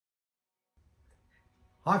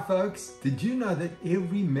Hi folks, did you know that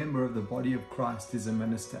every member of the body of Christ is a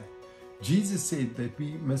minister? Jesus said that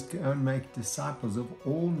we must go and make disciples of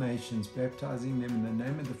all nations, baptizing them in the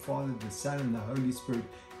name of the Father, the Son, and the Holy Spirit,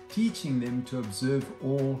 teaching them to observe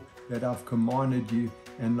all that I've commanded you,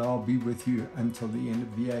 and I'll be with you until the end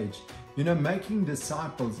of the age. You know, making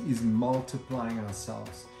disciples is multiplying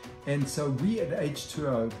ourselves. And so we at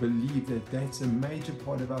H2O believe that that's a major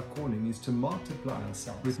part of our calling, is to multiply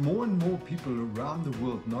ourselves. With more and more people around the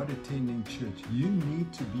world not attending church, you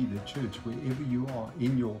need to be the church wherever you are,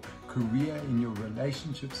 in your career, in your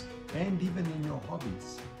relationships, and even in your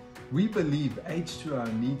hobbies. We believe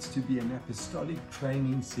H2O needs to be an apostolic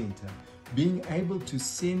training center, being able to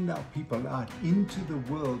send our people out into the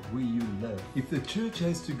world where you live. If the church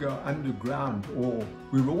has to go underground, or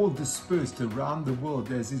we're all dispersed around the world,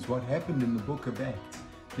 as is what happened in the book of Acts,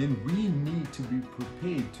 then we need to be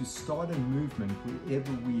prepared to start a movement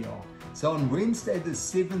wherever we are. So on Wednesday, the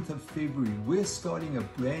 7th of February, we're starting a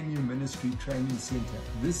brand new ministry training center.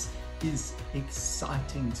 This is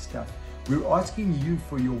exciting stuff. We're asking you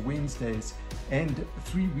for your Wednesdays and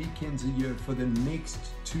 3 weekends a year for the next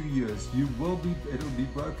 2 years. It'll be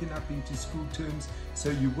broken up into school terms,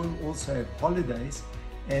 so you will also have holidays.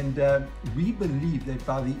 And we believe that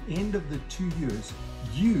by the end of the 2 years,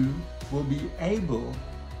 you will be able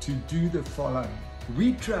to do the following.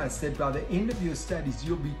 We trust that by the end of your studies,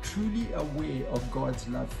 you'll be truly aware of God's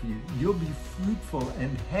love for you. You'll be fruitful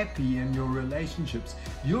and happy in your relationships.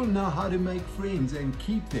 You'll know how to make friends and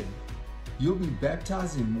keep them. You'll be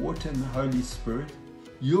baptized in water and the Holy Spirit.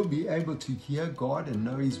 You'll be able to hear God and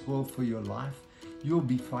know His will for your life. You'll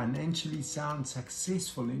be financially sound,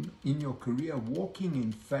 successful in your career, walking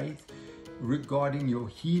in faith regarding your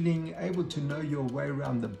healing, able to know your way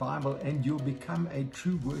around the Bible, and you'll become a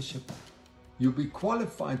true worshiper. You'll be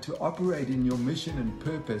qualified to operate in your mission and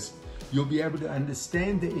purpose. You'll be able to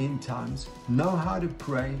understand the end times, know how to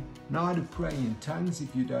pray in tongues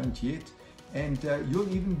if you don't yet, and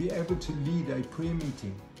you'll even be able to lead a prayer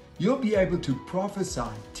meeting. You'll be able to prophesy,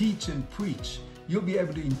 teach and preach. You'll be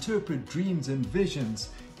able to interpret dreams and visions.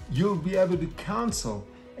 You'll be able to counsel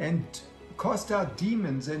and cast out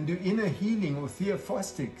demons and do inner healing or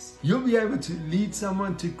theophostics. You'll be able to lead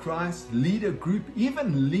someone to Christ, lead a group,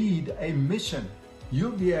 even lead a mission.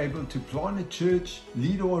 You'll be able to plant a church,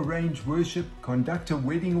 lead or arrange worship, conduct a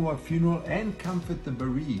wedding or a funeral, and comfort the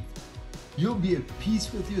bereaved. You'll be at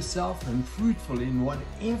peace with yourself and fruitful in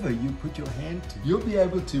whatever you put your hand to. You'll be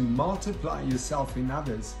able to multiply yourself in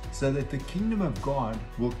others so that the kingdom of God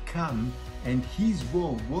will come and His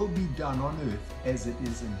will be done on earth as it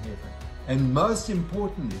is in heaven. And most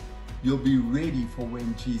importantly, you'll be ready for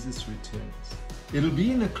when Jesus returns. It'll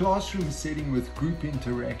be in a classroom setting with group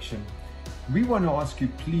interaction. We want to ask you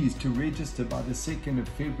please to register by the 2nd of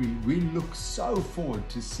February. We look so forward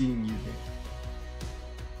to seeing you there.